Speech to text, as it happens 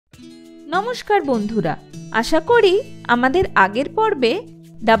নমস্কার বন্ধুরা, আশা করি আমাদের আগের পর্বে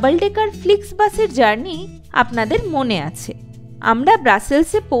ডাবল ডেকার ফ্লিক্স বাসের জার্নি আপনাদের মনে আছে। আমরা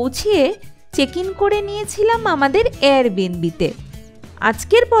ব্রাসেলসে পৌঁছিয়ে চেক ইন করে নিয়েছিলাম আমাদের এয়ারবিএনবিতে।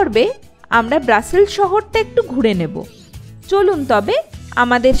 আজকের পর্বে আমরা ব্রাসেলস শহরটা একটু ঘুরে নেব। চলুন তবে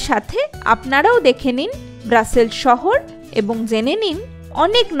আমাদের সাথে আপনারাও দেখে নিন ব্রাসেলস শহর এবং জেনে নিন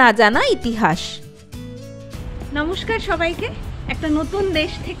অনেক না জানা ইতিহাস। নমস্কার সবাইকে, একটা নতুন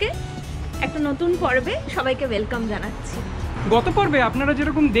দেশ থেকে একটা নতুন পর্বে সবাইকে ওয়েলকাম জানাচ্ছি। গত পর্বে আপনারা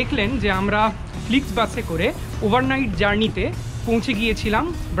যেরকম দেখলেন যে আমরা ফ্লিক্স বাসে করে ওভারনাইট জার্নিতে পৌঁছে গিয়েছিলাম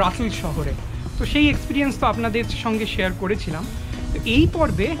ব্রাসেলস শহরে, তো সেই এক্সপিরিয়েন্স তো আপনাদের সঙ্গে শেয়ার করেছিলাম। তো এই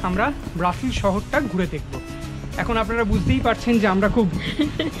পর্বে আমরা ব্রাসেলস শহরটা ঘুরে দেখব। এখন আপনারা বুঝতেই পারছেন যে আমরা খুব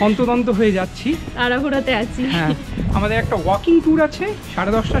হন্তদন্ত হয়ে যাচ্ছি, তাড়াহুড়োতে আছি। হ্যাঁ, আমাদের একটা ওয়াকিং ট্যুর আছে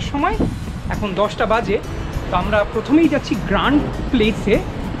 10:30টার সময়, এখন 10টা বাজে। তো আমরা প্রথমেই যাচ্ছি গ্র্যান্ড প্লেসে,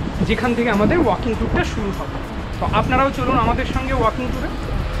 যেখান থেকে আমাদের ওয়াকিং ট্যুরটা শুরু হবে। তো আপনারাও চলুন আমাদের সঙ্গে ওয়াকিং ট্যুরে।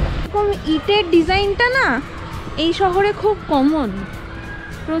 এরকম ইটের ডিজাইনটা না এই শহরে খুব কমন।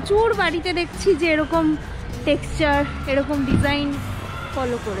 প্রচুর বাড়িতে দেখছি যে এরকম টেক্সচার, এরকম ডিজাইন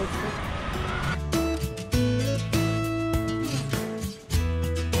ফলো করেছে।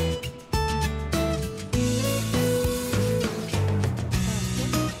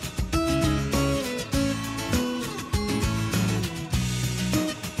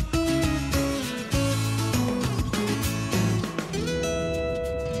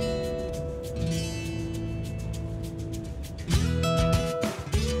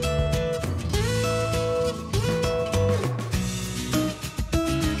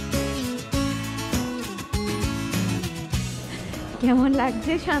 কেমন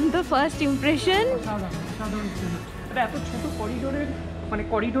লাগছে শান্ত, ফার্স্ট ইমপ্রেশন? এত ছোট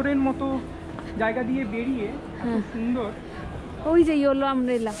করিডোরের মতো জায়গা দিয়ে বেরিয়ে সুন্দর। ওই যে ইয়েলো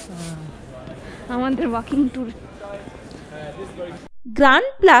আমব্রেলা আমাদের walking tour. Grand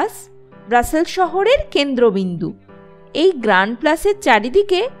plus Brussels শহরের কেন্দ্রবিন্দু। এই গ্র্যান্ড প্লাসের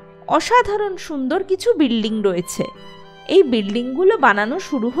চারিদিকে অসাধারণ সুন্দর কিছু বিল্ডিং রয়েছে। এই বিল্ডিংগুলো বানানো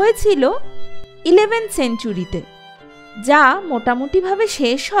শুরু হয়েছিল 11th সেঞ্চুরিতে, যা মোটামুটিভাবে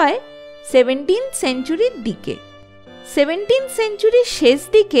শেষ হয় 17th সেঞ্চুরির দিকে। 17th সেঞ্চুরির শেষ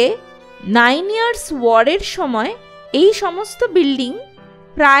দিকে 9 ইয়ার্স ওয়ারের সময় এই সমস্ত বিল্ডিং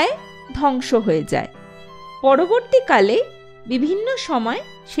প্রায় ধ্বংস হয়ে যায়। পরবর্তীকালে বিভিন্ন সময়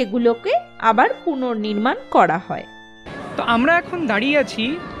সেগুলোকে আবার পুনর্নির্মাণ করা হয়। তো আমরা এখন দাঁড়িয়ে আছি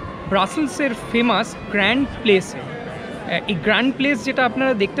ব্রাসেলসের ফেমাস গ্র্যান্ড প্লেসে। এই গ্র্যান্ড প্লেস যেটা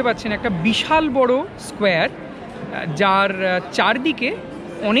আপনারা দেখতে পাচ্ছেন, একটা বিশাল বড় স্কোয়ার, যার চারদিকে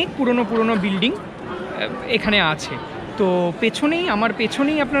অনেক পুরনো বিল্ডিং এখানে আছে। তো আমার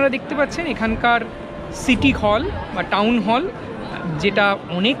পেছনেই আপনারা দেখতে পাচ্ছেন এখানকার সিটি হল বা টাউন হল, যেটা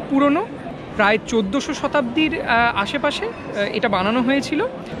অনেক পুরনো, প্রায় 1400 শতাব্দীর আশেপাশে এটা বানানো হয়েছিল।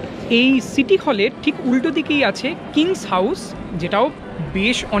 এই সিটি হলের ঠিক উল্টো দিকেই আছে কিংস হাউস, যেটাও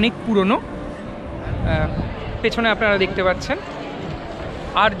বেশ অনেক পুরনো, পেছনে আপনারা দেখতে পাচ্ছেন।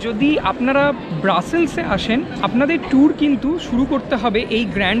 আর যদি আপনারা ব্রাসেলসে আসেন, আপনাদের ট্যুর কিন্তু শুরু করতে হবে এই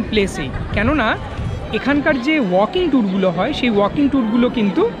গ্র্যান্ড প্লেসেই, কেননা এখানকার যে ওয়াকিং ট্যুরগুলো হয় সেই ওয়াকিং ট্যুরগুলো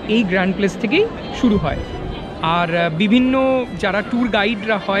কিন্তু এই গ্র্যান্ড প্লেস থেকেই শুরু হয়। আর বিভিন্ন যারা ট্যুর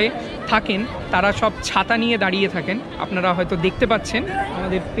গাইডরা থাকেন তারা সব ছাতা নিয়ে দাঁড়িয়ে থাকেন। আপনারা হয়তো দেখতে পাচ্ছেন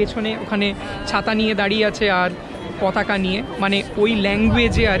আমাদের পেছনে ওখানে ছাতা নিয়ে দাঁড়িয়ে আছে আর পতাকা নিয়ে, মানে ওই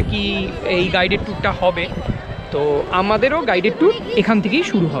ল্যাঙ্গুয়েজে আর কি এই গাইডেড ট্যুরটা হবে। তো আমাদেরও গাইডেড ট্যুর এখান থেকেই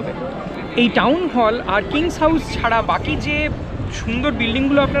শুরু হবে। এই টাউন হল আর কিংস হাউস ছাড়া বাকি যে সুন্দর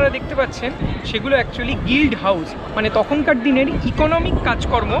বিল্ডিংগুলো আপনারা দেখতে পাচ্ছেন, সেগুলো অ্যাকচুয়ালি গিল্ড হাউস, মানে তখনকার দিনের ইকোনমিক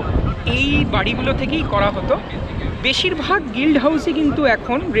কাজকর্ম এই বাড়িগুলো থেকেই করা হতো। বেশিরভাগ গিল্ড হাউসই কিন্তু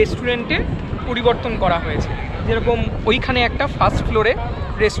এখন রেস্টুরেন্টে পরিবর্তন করা হয়েছে। যেরকম ওইখানে একটা ফার্স্ট ফ্লোরে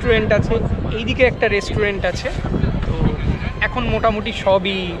রেস্টুরেন্ট আছে, এইদিকে একটা রেস্টুরেন্ট আছে। তো এখন মোটামুটি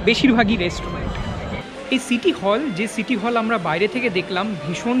বেশিরভাগই রেস্টুরেন্ট। এই সিটি হল আমরা বাইরে থেকে দেখলাম,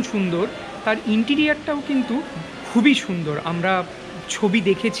 ভীষণ সুন্দর। তার ইন্টেরিয়ারটাও কিন্তু খুবই সুন্দর। আমরা ছবি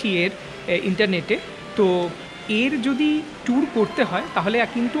দেখেছি এর ইন্টারনেটে। তো এর যদি ট্যুর করতে হয় তাহলে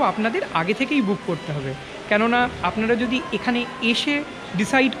কিন্তু আপনাদের আগে থেকেই বুক করতে হবে, কেননা আপনারা যদি এখানে এসে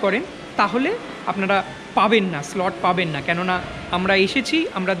ডিসাইড করেন তাহলে আপনারা স্লট পাবেন না। কেননা আমরা এসেছি,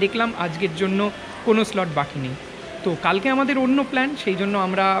 আমরা দেখলাম আজকের জন্য কোনো স্লট বাকি নেই। তো কালকে আমাদের অন্য প্ল্যান, সেই জন্য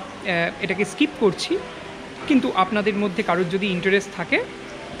আমরা এটাকে স্কিপ করছি। কিন্তু আপনাদের মধ্যে কারোর যদি ইন্টারেস্ট থাকে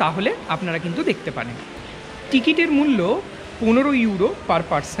তাহলে আপনারা কিন্তু দেখতে পারেন। টিকিটের মূল্য 15 ইউরো পার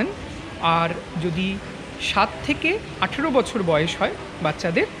পারসন, আর যদি 7 থেকে 18 বছর বয়স হয়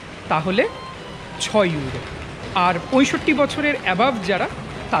বাচ্চাদের তাহলে 6 ইউরো। আর 65 বছরের অ্যাবাভ যারা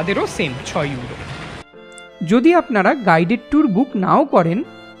তাদেরও সেম 6 ইউরো। যদি আপনারা গাইডেড ট্যুর বুক নাও করেন,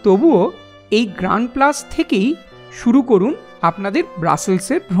 তবুও এই গ্র্যান্ড প্লাস থেকেই শুরু করুন আপনাদের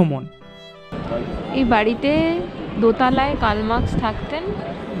ব্রাসেলসের ভ্রমণ। এই বাড়িতে দোতলায় কার্ল মার্কস থাকতেন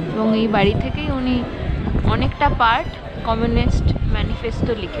এবং এই বাড়ি থেকেই উনি অনেকটা পার্ট কমিউনিস্ট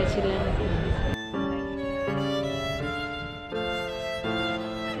ম্যানিফেস্টো লিখেছিলেন।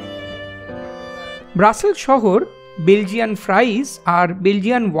 ব্রাসেলস শহর বেলজিয়ান ফ্রাইস আর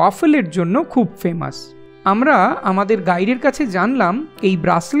বেলজিয়ান ওয়াফেলের জন্য খুব ফেমাস। আমরা আমাদের গাইডের কাছে জানলাম এই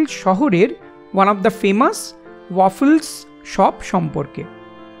ব্রাসেলস শহরের one of the famous ওয়াফেলস shop সম্পর্কে।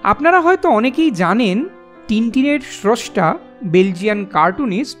 আপনারা হয়তো অনেকেই জানেন টিনটিনের স্রষ্টা বেলজিয়ান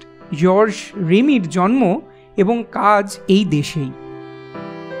কার্টুনিস্ট জর্জ রেমির জন্ম এবং কাজ এই দেশেই।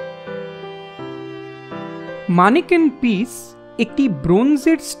 মানেকেন পিস একটি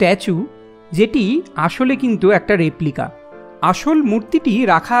ব্রোঞ্জের স্ট্যাচু, যেটি আসলে কিন্তু একটা রেপ্লিকা। আসল মূর্তিটি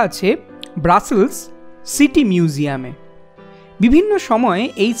রাখা আছে ব্রাসেলস সিটি মিউজিয়ামে। বিভিন্ন সময়ে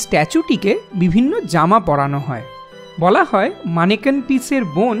এই স্ট্যাচুটিকে বিভিন্ন জামা পরানো হয়। বলা হয় মানেকেন পিসের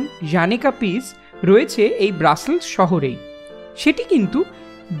বোন জানেকা পিস রয়েছে এই ব্রাসেলস শহরেই। সেটি কিন্তু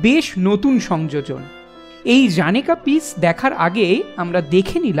বেশ নতুন সংযোজন। এই জানেকা পিস দেখার আগে আমরা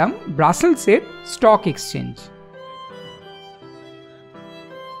দেখে নিলাম ব্রাসেলসের stock exchange.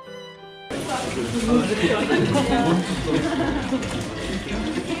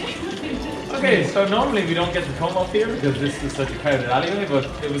 Okay, so normally we don't get to come up here because this is such a crowded alleyway, but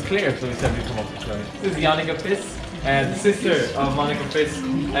it was clear, so we said we'd come up and show you. This is Yannicka Piss, the sister of Monica Piss.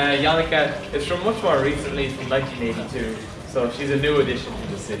 Yannicka is from much more recently, from 1982, so she's a new addition to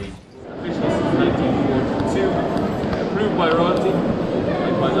the city. Officially since 1942, approved by royalty. I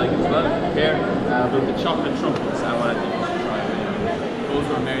quite like it as well. Here, with the chocolate trumpets, I want to try it. Those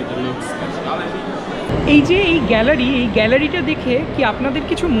were Mary Deluxe speciality. এই যে এই গ্যালারিটা দেখে কি আপনাদের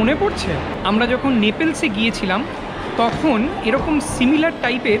কিছু মনে পড়ছে? আমরা যখন নেপেলসে গিয়েছিলাম তখন এরকম সিমিলার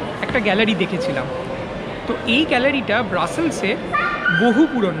টাইপের একটা গ্যালারি দেখেছিলাম। তো এই গ্যালারিটা ব্রাসেলসে বহু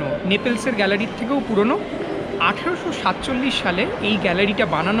পুরনো, নেপেলসের গ্যালারির থেকেও পুরনো। 1847 সালে এই গ্যালারিটা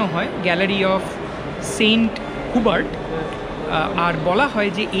বানানো হয়, গ্যালারি অফ সেন্ট হুবার্ট। আর বলা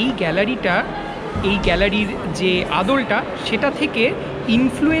হয় যে এই গ্যালারির যে আদলটা সেটা থেকে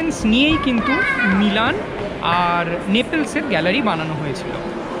ইনফ্লুয়েন্স নিয়েই কিন্তু মিলান আর নেপেলসের গ্যালারি বানানো হয়েছিল।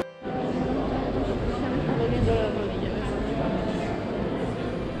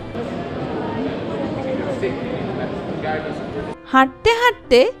 হাঁটতে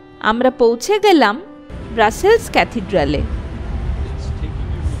হাঁটতে আমরা পৌঁছে গেলাম ব্রাসেলস ক্যাথিড্রালে।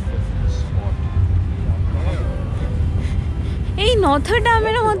 এই নথর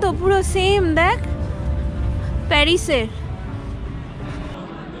ডামের মতো পুরো সেম, দেখ, প্যারিসের।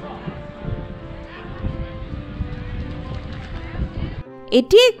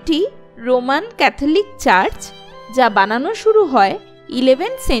 এটি একটি রোমান ক্যাথলিক চার্চ, যা বানানো শুরু হয়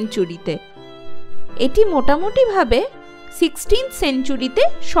 11th সেঞ্চুরিতে। এটি মোটামুটিভাবে 16th সেঞ্চুরিতে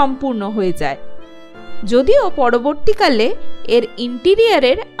সম্পূর্ণ হয়ে যায়, যদিও পরবর্তীকালে এর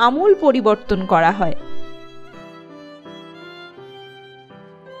ইন্টেরিয়রের আমূল পরিবর্তন করা হয়।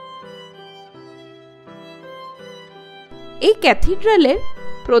 এই ক্যাথিড্রালের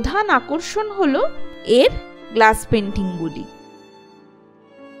প্রধান আকর্ষণ হলো এর গ্লাস পেন্টিংগুলি।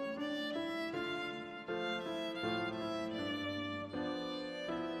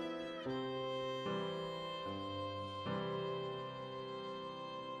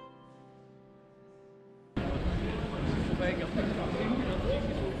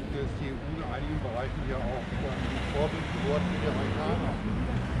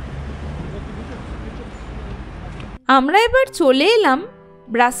 আমরা এবার চলে এলাম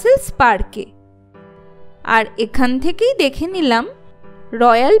ব্রাসেলস পার্কে, আর এখান থেকেই দেখে নিলাম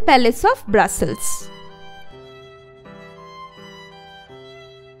রয়্যাল প্যালেস অফ ব্রাসেলস।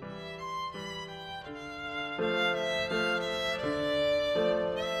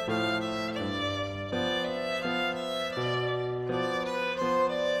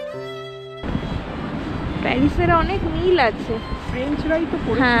 প্যারিসের অনেক মিল আছে, ফ্রেঞ্চরাই তো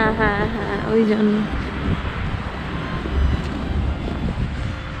পড়ে। হ্যাঁ হ্যাঁ হ্যাঁ, ওই জন্য।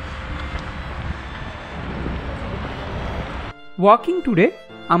 ওয়াকিং ট্যুরে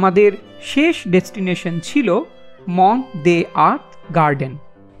আমাদের শেষ ডেস্টিনেশন ছিল মন্ট দে আর্থ গার্ডেন।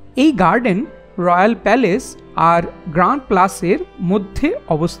 এই গার্ডেন রয়্যাল প্যালেস আর গ্র্যান্ড প্লাসের মধ্যে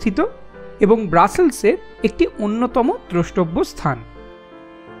অবস্থিত এবং ব্রাসেলসের একটি অন্যতম দ্রষ্টব্য স্থান।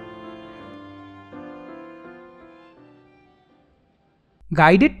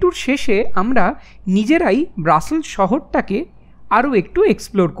 গাইডেড ট্যুর শেষে আমরা নিজেরাই ব্রাসেলস শহরটাকে আরও একটু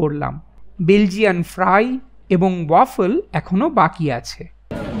এক্সপ্লোর করলাম। বেলজিয়ান ফ্রাই এবং ওয়াফল এখনও বাকি আছে।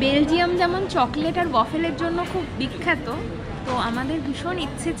 বেলজিয়াম যেমন চকলেট আর ওয়াফেলের জন্য খুব বিখ্যাত, তো আমাদের ভীষণ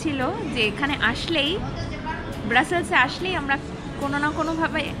ইচ্ছে ছিল যে এখানে আসলেই, ব্রাসেলসে আসলেই আমরা কোনো না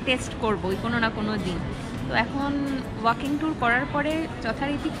কোনোভাবে টেস্ট করবোই কোনো না কোনো দিন। তো এখন ওয়াকিং ট্যুর করার পরে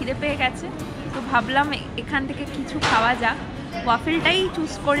যথারীতি খিদে পেয়ে গেছে, তো ভাবলাম এখান থেকে কিছু খাওয়া যাক। ওয়াফেলটাই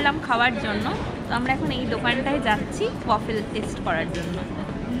চুজ করলাম খাওয়ার জন্য। তো আমরা এখন এই দোকানটায় যাচ্ছি ওয়াফেল টেস্ট করার জন্য।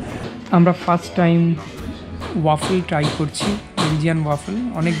 আমরা ফার্স্ট টাইম ওয়াফেল ট্রাই করছি, বেলজিয়ান ওয়াফেল।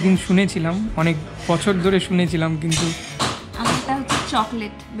 অনেক দিন শুনেছিলাম, অনেক বছর ধরে শুনেছিলাম, কিন্তু আমারটা হচ্ছে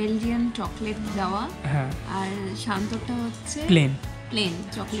চকলেট, বেলজিয়ান চকলেট দেওয়া। হ্যাঁ। আর শান্তটা হচ্ছে প্লেন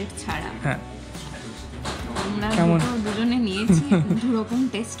চকলেট ছাড়া। হ্যাঁ। আমরা দুজনে নিয়েছি দু রকম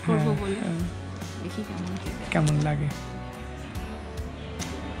টেস্ট করব বলে, দেখি কেমন লাগে।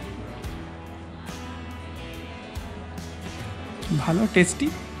 ভালো, টেস্টি।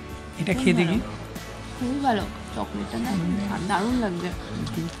 এটা খেয়ে দেখি। খুবই ভালো, চকলেটটা দারুণ লাগছে।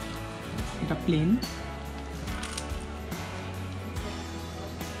 এটা প্লেন।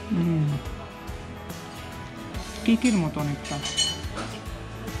 কেকের মতো অনেকটা,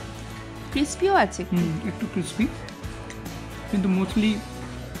 ক্রিস্পিও আছে, একটু ক্রিস্পি, কিন্তু মোস্টলি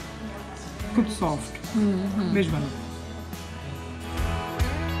খুব সফট, বেশ ভালো।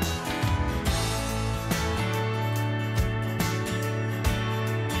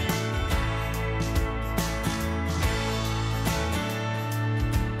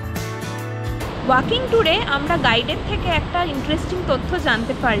 ওয়াকিং ট্যুরে আমরা গাইডের থেকে একটা ইন্টারেস্টিং তথ্য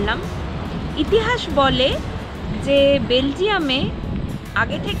জানতে পারলাম। ইতিহাস বলে যে বেলজিয়ামে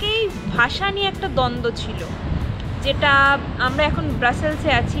আগে থেকেই ভাষা নিয়ে একটা দ্বন্দ্ব ছিল, যেটা আমরা এখন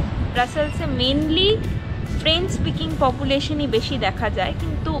ব্রাসেলসে আছি। ব্রাসেলসে মেনলি ফ্রেঞ্চ স্পিকিং পপুলেশনই বেশি দেখা যায়,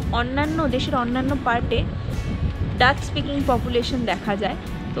 কিন্তু অন্যান্য দেশের অন্যান্য পার্টে ডাচ স্পিকিং পপুলেশন দেখা যায়।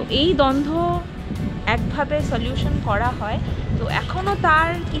 তো এই দ্বন্দ্ব একভাবে সলিউশন করা হয়। তো এখনও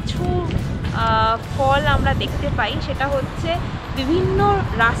তার কিছু ফল আমরা দেখতে পাই, সেটা হচ্ছে বিভিন্ন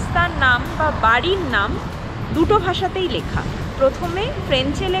রাস্তার নাম বা বাড়ির নাম দুটো ভাষাতেই লেখা, প্রথমে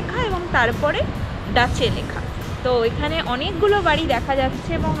ফ্রেঞ্চে লেখা এবং তারপরে ডাচে লেখা। তো এখানে অনেকগুলো বাড়ি দেখা যাচ্ছে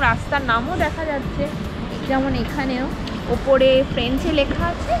এবং রাস্তার নামও দেখা যাচ্ছে, যেমন এখানেও ওপরে ফ্রেঞ্চে লেখা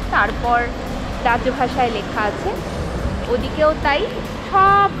আছে, তারপর ডাচ ভাষায় লেখা আছে, ওদিকেও তাই,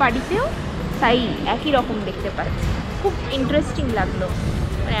 সব বাড়িতেও তাই একই রকম দেখতে পাচ্ছি। খুব ইন্টারেস্টিং লাগলো।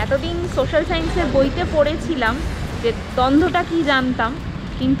 মানে এতদিন সোশ্যাল সায়েন্সের বইতে পড়েছিলাম যে দ্বন্দ্বটা কি জানতাম,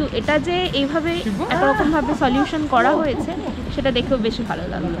 কিন্তু এটা যে এইভাবে একরকমভাবে সলিউশন করা হয়েছে সেটা দেখেও বেশি ভালো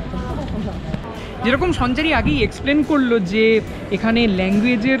লাগলো। যেরকম সঞ্চারী আগেই এক্সপ্লেন করলো যে এখানে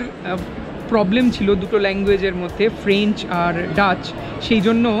ল্যাঙ্গুয়েজের প্রবলেম ছিল, দুটো ল্যাঙ্গুয়েজের মধ্যে ফ্রেঞ্চ আর ডাচ, সেই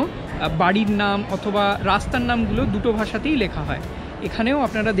জন্য বাড়ির নাম অথবা রাস্তার নামগুলো দুটো ভাষাতেই লেখা হয়। এখানেও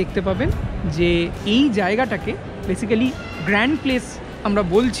আপনারা দেখতে পাবেন যে এই জায়গাটাকে বেসিক্যালি গ্র্যান্ড প্লেস আমরা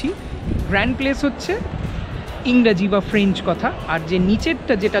বলছি। গ্র্যান্ড প্লেস হচ্ছে ইংরাজি বা ফ্রেঞ্চ কথা, আর যে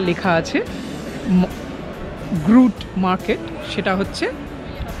নিচেরটা যেটা লেখা আছে গ্রুট মার্কেট, সেটা হচ্ছে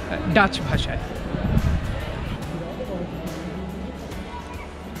ডাচ ভাষায়।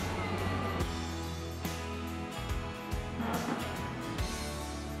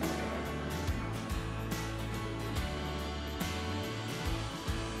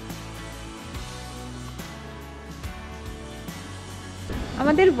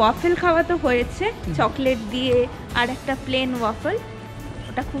 আমাদের ওয়াফেল খাওয়া তো হয়েছে চকলেট দিয়ে, আর একটা প্লেন ওয়াফেল,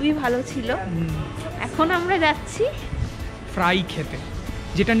 ওটা খুবই ভালো ছিল। এখন আমরা যাচ্ছি ফ্রাই খেতে,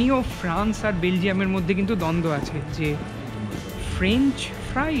 যেটা নিয়েও ফ্রান্স আর বেলজিয়ামের মধ্যে কিন্তু দ্বন্দ্ব আছে যে ফ্রেঞ্চ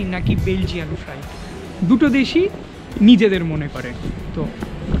ফ্রাই নাকি বেলজিয়ান ফ্রাই, দুটো দেশই নিজেদের মনে করে। তো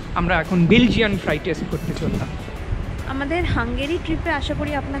আমরা এখন বেলজিয়ান ফ্রাই টেস্ট করতে চললাম। আমাদের হাঙ্গেরি ট্রিপে আশা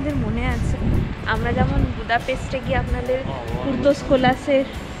করি আপনাদের মনে আছে, আমরা যেমন বুদাপেস্টে গিয়ে আপনাদের কুর্দোসকোলাসের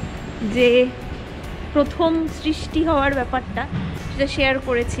যে প্রথম সৃষ্টি হওয়ার ব্যাপারটা সেটা শেয়ার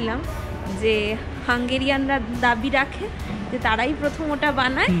করেছিলাম, যে হাঙ্গেরিয়ানরা দাবি রাখে যে তারাই প্রথম ওটা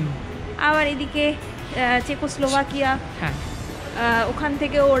বানায়, আবার এদিকে চেকোস্লোভাকিয়া, ওখান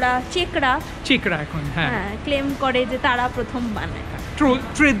থেকে ওরা চেকরা এখন ক্লেম করে যে তারা প্রথম বানায়।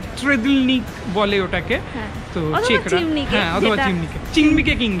 ট্রেদলনিক বলে ওটাকে, তো চেকরা, অথবা চিমনি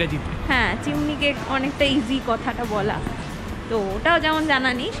কেক ইংরেজিতে। হ্যাঁ, চিমনি কেক অনেকটা ইজি কথাটা বলা, তো ওটাও যেমন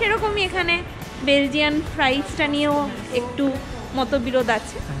জানা নেই, সেরকমই এখানে বেলজিয়ান ফ্রাইসটা নিয়েও একটু মতবিরোধ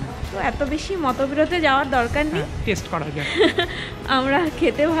আছে। তো এত বেশি মতবিরোধে যাওয়ার দরকার নেই, টেস্ট করা যায়। আমরা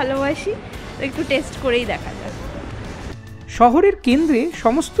খেতে ভালোবাসি, তো একটু টেস্ট করেই দেখা যায়। শহরের কেন্দ্রে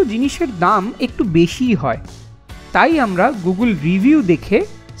সমস্ত জিনিসের দাম একটু বেশিই হয়, তাই আমরা গুগল রিভিউ দেখে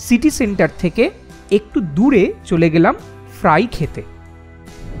সিটি সেন্টার থেকে একটু দূরে চলে গেলাম ফ্রাই খেতে।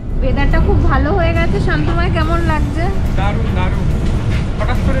 ওয়েদারটা খুব ভালো হয়ে গেছে। শান্তময়, কেমন লাগছে? দারুণ দারুণ।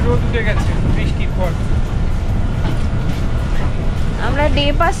 হঠাৎ করে রোদ উঠে গেছে বৃষ্টির পর। আমরা ডে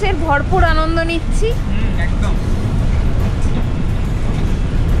পাসের ভরপুর আনন্দ নিচ্ছি। একদম।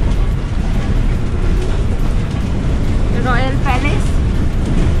 Royal palace,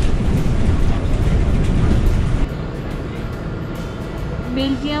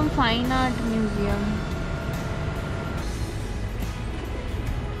 Belgium fine art museum.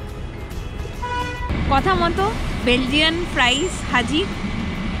 কথা মতো বেলজিয়ান ফ্রাইস হাজির।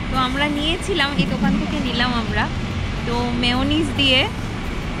 তো আমরা নিয়েছিলাম, এই দোকান থেকে নিলাম আমরা। তো মেয়োনিজ দিয়ে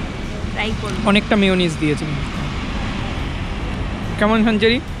ট্রাই করব। অনেকটা মেয়োনিজ দিয়েছি। কেমন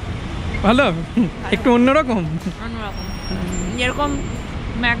সঞ্চারি? ভালো, একটু অন্যরকম। অন্যরকম, যেরকম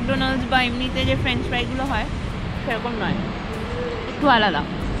ম্যাকডোনাল্ডস বা এমনিতে যে ফ্রেঞ্চ ফ্রাইগুলো হয় সেরকম নয়, একটু আলাদা।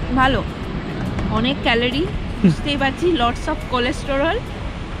 ভালো, অনেক ক্যালোরি, বুঝতেই পারছি, লটস অফ কোলেস্টেরল।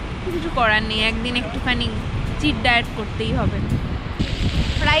 কিছু করার নেই, একদিন একটুখানি চিট ডায়েট করতেই হবে।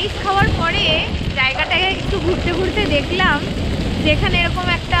 ফ্রাইস খাওয়ার পরে জায়গাটায় একটু ঘুরতে ঘুরতে দেখলাম যেখানে এরকম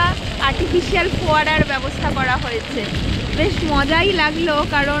একটা আর্টিফিশিয়াল ফোয়ারার ব্যবস্থা করা হয়েছে। বেশ মজাই লাগলো,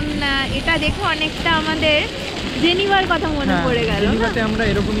 কারণ এটা দেখে অনেকটা আমাদের জেনিভার কথা মনে পড়ে গেল। আমরা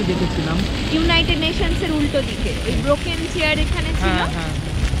এরকমই দেখেছিলাম, ইউনাইটেড নেশনসের উল্টো দিকে ওই ব্রোকেন চেয়ার এখানে ছিল,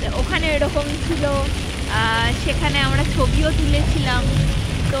 ওখানে এরকম ছিল। সেখানে আমরা ছবিও তুলেছিলাম,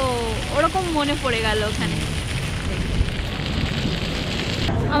 তো ওরকম মনে পড়ে গেল ওখানে।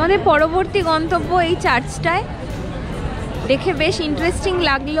 আমাদের পরবর্তী গন্তব্য এই চার্চটায়, দেখে বেশ ইন্টারেস্টিং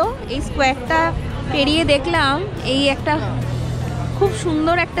লাগলো। এই স্কোয়ারটা পেরিয়ে দেখলাম এই একটা খুব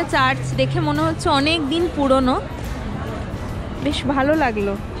সুন্দর একটা চার্চ, দেখে মনে হচ্ছে অনেক দিন পুরনো, বেশ ভালো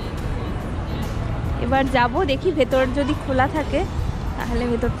লাগলো। এবার যাব, দেখি ভেতর যদি খোলা থাকে তাহলে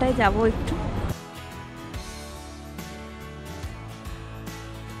ভেতরটায় যাব একটু।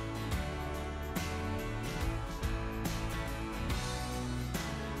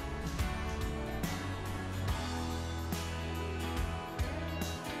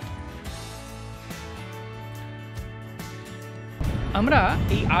 আমরা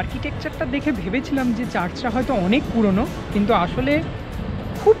এই আর্কিটেকচারটা দেখে ভেবেছিলাম যে চার্চটা হয়তো অনেক পুরনো, কিন্তু আসলে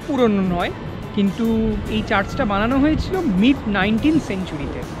খুব পুরনো নয়। কিন্তু এই চার্চটা বানানো হয়েছিল mid 19th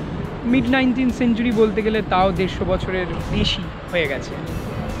সেঞ্চুরিতে। Mid 19th century বলতে গেলে তাও 150 বছরের বেশি হয়ে গেছে।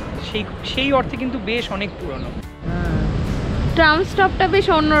 সেই অর্থে কিন্তু বেশ অনেক পুরনো। ট্রাম স্টপটা বেশ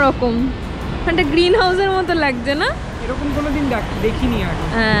অন্যরকম, একটা গ্রিন হাউসের মতো লাগছে না? এরকম কোনোদিন দেখিনি আগে।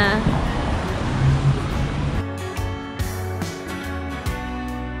 হ্যাঁ,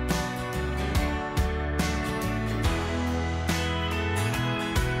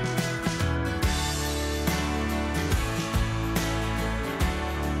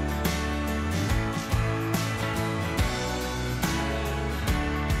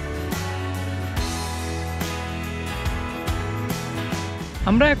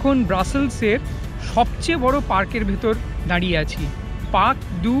 আমরা এখন ব্রাসেলসের সবচেয়ে বড় পার্কের ভেতর দাঁড়িয়ে আছি।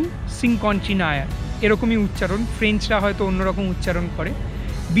 পার্ক-2 সিংকনচিনায়ার, এরকমই উচ্চারণ, ফ্রেঞ্চরা হয়তো অন্যরকম উচ্চারণ করে।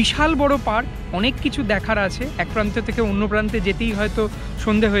 বিশাল বড় পার্ক, অনেক কিছু দেখার আছে। এক প্রান্ত থেকে অন্য প্রান্তে যেতেই হয়তো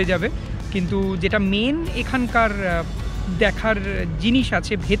সন্ধে হয়ে যাবে, কিন্তু যেটা মেন এখানকার দেখার জিনিস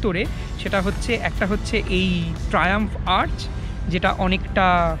আছে ভেতরে, সেটা হচ্ছে একটা হচ্ছে এই ট্রায়াম্ফ আর্চ, যেটা অনেকটা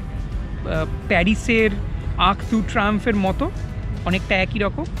প্যারিসের আর্ক-2 ট্রায়াম্ফের মতো, অনেকটা একই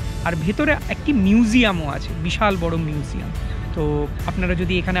রকম। আর ভেতরে একটি মিউজিয়ামও আছে, বিশাল বড় মিউজিয়াম। তো আপনারা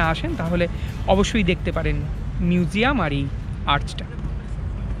যদি এখানে আসেন তাহলে অবশ্যই দেখতে পারেন মিউজিয়াম আর এই আর্চটা।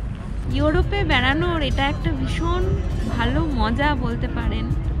 ইউরোপে বেড়ানোর এটা একটা ভীষণ ভালো মজা বলতে পারেন,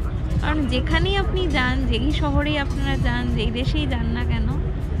 কারণ যেখানেই আপনি যান, যেই শহরেই আপনারা যান, যেই দেশেই যান না কেন,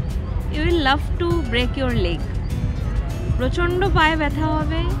 you will love to break your leg. প্রচণ্ড পায়ে ব্যথা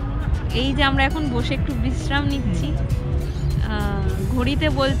হবে। এই যে আমরা এখন বসে একটু বিশ্রাম নিচ্ছি, ঘড়িতে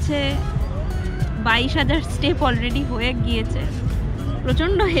বলছে 22,000 স্টেপ অলরেডি হয়ে গিয়েছে।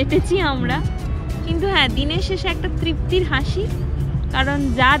 প্রচণ্ড হেঁটেছি আমরা, কিন্তু হ্যাঁ, দিনের শেষে একটা তৃপ্তির হাসি, কারণ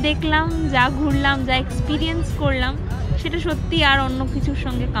যা দেখলাম, যা ঘুরলাম, যা এক্সপিরিয়েন্স করলাম, সেটা সত্যি আর অন্য কিছুর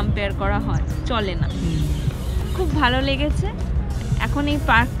সঙ্গে কম্পেয়ার করা হয় চলে না। খুব ভালো লেগেছে। এখন এই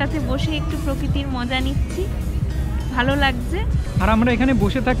পার্কটাতে বসে একটু প্রকৃতির মজা নিচ্ছি, ভালো লাগছে। আর আমরা এখানে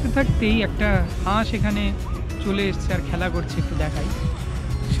বসে থাকতে থাকতেই একটা হাঁস এখানে চলে এসছে আর খেলা করছে, একটু দেখাই।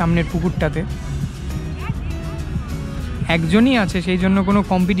 সামনের পুকুরটাতে একজনই আছে, সেই জন্য কোনো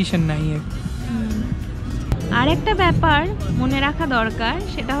কম্পিটিশন নাই এর। আর একটা ব্যাপার মনে রাখা দরকার,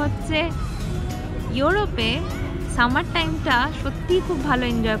 সেটা হচ্ছে ইউরোপে সামার টাইমটা সত্যিই খুব ভালো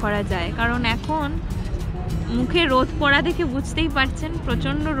এনজয় করা যায়, কারণ এখন মুখে রোদ পড়া দেখে বুঝতেই পারছেন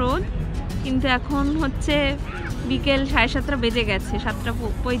প্রচণ্ড রোদ, কিন্তু এখন হচ্ছে বিকেল 7:30 বেজে গেছে,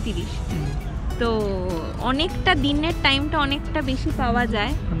 7:35। তো অনেকটা দিনের টাইমটা অনেকটা বেশি পাওয়া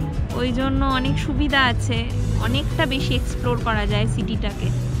যায়, ওই জন্য অনেক সুবিধা আছে, অনেকটা বেশি এক্সপ্লোর করা যায় সিটিটাকে।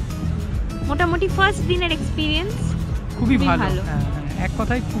 মোটামুটি ফার্স্ট দিনের এক্সপিরিয়েন্স খুবই ভালো। এক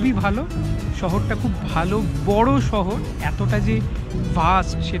কথায় খুবই ভালো। শহরটা খুব ভালো, বড় শহর, এতটা যে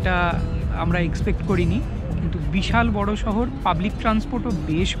ভাস্ট সেটা আমরা এক্সপেক্ট করিনি, কিন্তু বিশাল বড় শহর। পাবলিক ট্রান্সপোর্টও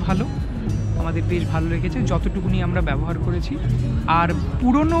বেশ ভালো, আমাদের বেশ ভালো লেগেছে যতটুকুনি আমরা ব্যবহার করেছি। আর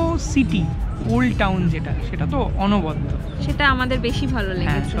পুরনো সিটি, ওল্ড টাউন যেটা, সেটা তো অনবদ্য, সেটা আমাদের বেশি ভালো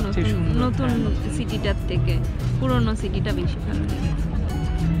লেগেছে। নতুন সিটিটার থেকে পুরনো সিটিটা বেশি ভালো লেগেছে।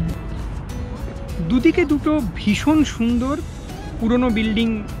 দুদিকে দুটো ভীষণ সুন্দর পুরনো বিল্ডিং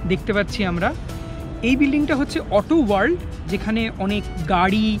দেখতে পাচ্ছি আমরা। এই বিল্ডিংটা হচ্ছে অটো ওয়ার্ল্ড, যেখানে অনেক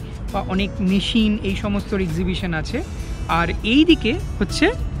গাড়ি বা অনেক মেশিন এই সমস্ত এক্সিবিশন আছে। আর এই দিকে হচ্ছে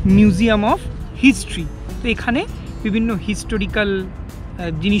মিউজিয়াম অফ হিস্ট্রি, তো এখানে বিভিন্ন হিস্টোরিক্যাল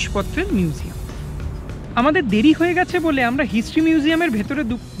জিনিসপত্রের মিউজিয়াম। আমাদের দেরি হয়ে গেছে বলে আমরা হিস্ট্রি মিউজিয়ামের ভেতরে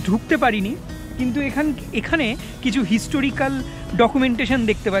ঢুকতে পারিনি, কিন্তু এখানে কিছু হিস্টোরিক্যাল ডকুমেন্টেশন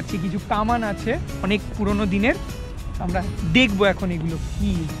দেখতে পাচ্ছি, কিছু কামান আছে অনেক পুরনো দিনের। আমরা দেখবো এখন এগুলো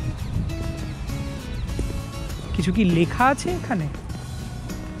কি, কিছু কি লেখা আছে এখানে,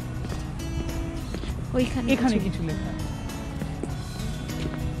 এখানে কিছু লেখা।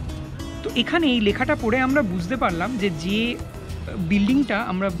 তো এখানে এই লেখাটা পড়ে আমরা বুঝতে পারলাম যে বিল্ডিংটা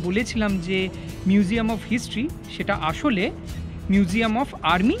আমরা বলেছিলাম যে মিউজিয়াম অফ হিস্ট্রি, সেটা আসলে museum of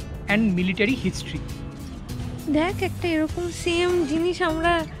army and military history. দেখ, একটা এরকম সেম জিনিস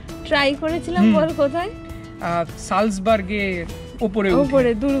আমরা ট্রাই করেছিলাম, বল কোথায়? সালজবার্গের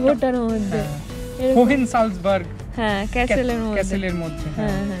উপরে দুর্গটার মধ্যে, হোহেন সালজবার্গ, হ্যাঁ, ক্যাসেলের মধ্যে।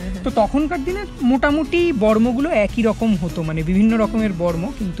 তো তখনকার দিনে মোটামুটি বর্মগুলো একই রকম হতো, মানে বিভিন্ন রকমের বর্ম,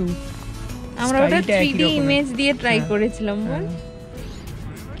 কিন্তু আমরা ওটা 3D ইমেজ দিয়ে ট্রাই করেছিলাম। বল,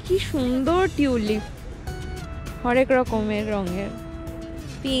 কি সুন্দর টিউলিপ, হরেক রকমের রঙের,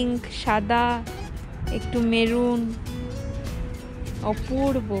 পিঙ্ক, সাদা, একটু মেরুন,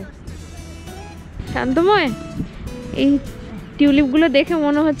 অপূর্ব। শান্তময়, এই টিউলিপগুলো দেখে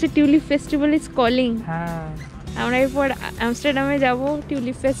মনে হচ্ছে টিউলিপ ফেস্টিভ্যাল ইজ কলিং। হ্যাঁ, আমরা এরপর আমস্টারডামে যাব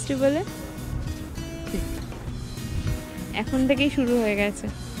টিউলিপ ফেস্টিভ্যালে, এখন থেকেই শুরু হয়ে গেছে।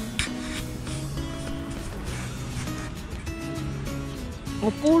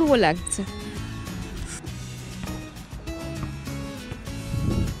 অপূর্ব লাগছে।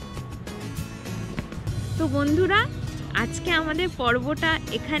 তো বন্ধুরা, আজকে আমাদের পর্বটা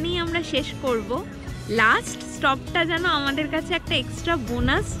এখানেই আমরা শেষ করব। লাস্ট স্টপটা যেন আমাদের কাছে একটা এক্সট্রা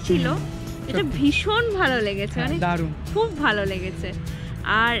বোনাস ছিল, এটা ভীষণ ভালো লেগেছে, মানে দারুণ, খুব ভালো লেগেছে।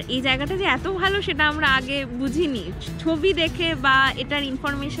 আর এই জায়গাটা যে এত ভালো সেটা আমরা আগে বুঝিনি, ছবি দেখে বা এটার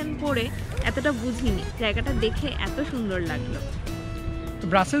ইনফরমেশন পড়ে এতটা বুঝিনি, জায়গাটা দেখে এত সুন্দর লাগলো।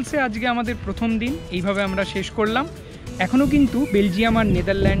 ব্রাসেলসে আজকে আমাদের প্রথম দিন, এইভাবে আমরা শেষ করলাম। এখনও কিন্তু বেলজিয়াম আর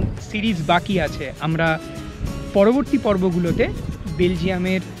নেদারল্যান্ড সিরিজ বাকি আছে। আমরা পরবর্তী পর্বগুলোতে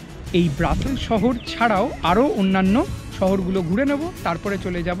বেলজিয়ামের এই ব্রাসেলস শহর ছাড়াও আরও অন্যান্য শহরগুলো ঘুরে নেব, তারপরে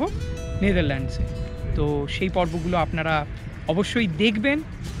চলে যাব নেদারল্যান্ডসে। তো সেই পর্বগুলো আপনারা অবশ্যই দেখবেন।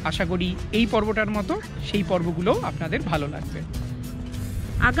 আশা করি এই পর্বটার মতো সেই পর্বগুলোও আপনাদের ভালো লাগবে।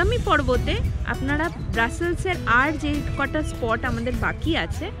 আগামী পর্বতে আপনারা ব্রাসেলসের আর যে কটা স্পট আমাদের বাকি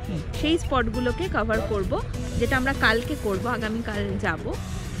আছে সেই স্পটগুলোকে কভার করব, যেটা আমরা কালকে করব, আগামীকাল যাব।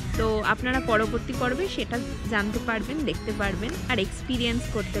 তো আপনারা পরবর্তী পর্বে সেটা জানতে পারবেন, দেখতে পারবেন আর এক্সপিরিয়েন্স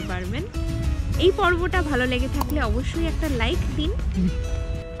করতে পারবেন। এই পর্বটা ভালো লেগে থাকলে অবশ্যই একটা লাইক দিন,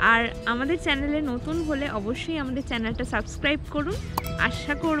 আর আমাদের চ্যানেলে নতুন হলে অবশ্যই আমাদের চ্যানেলটা সাবস্ক্রাইব করুন।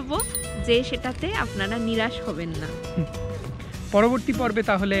 আশা করব যে সেটাতে আপনারা নিরাশ হবেন না। পরবর্তী পর্বে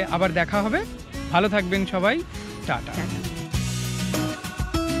তাহলে আবার দেখা হবে। ভালো থাকবেন সবাই, টাটা।